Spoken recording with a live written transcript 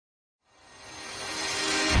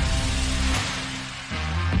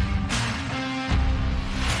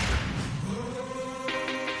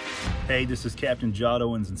Hey, this is Captain Jot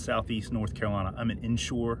Owens in Southeast North Carolina. I'm an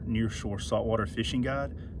inshore, nearshore saltwater fishing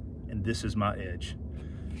guide, and this is my edge.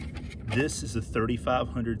 This is the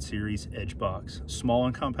 3500 series edge box. Small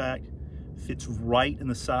and compact, fits right in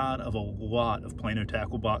the side of a lot of Plano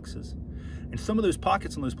tackle boxes. And some of those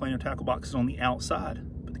pockets on those Plano tackle boxes on the outside.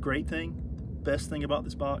 But the great thing, the best thing about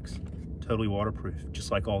this box, totally waterproof,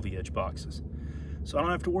 just like all the edge boxes. So I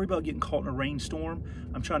don't have to worry about getting caught in a rainstorm.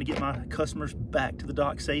 I'm trying to get my customers back to the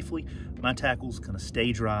dock safely. My tackle's gonna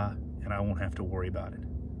stay dry and I won't have to worry about it.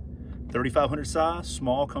 3500 size,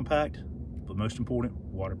 small, compact, but most important,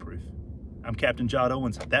 waterproof. I'm Captain Jot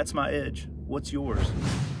Owens. That's my edge. What's yours?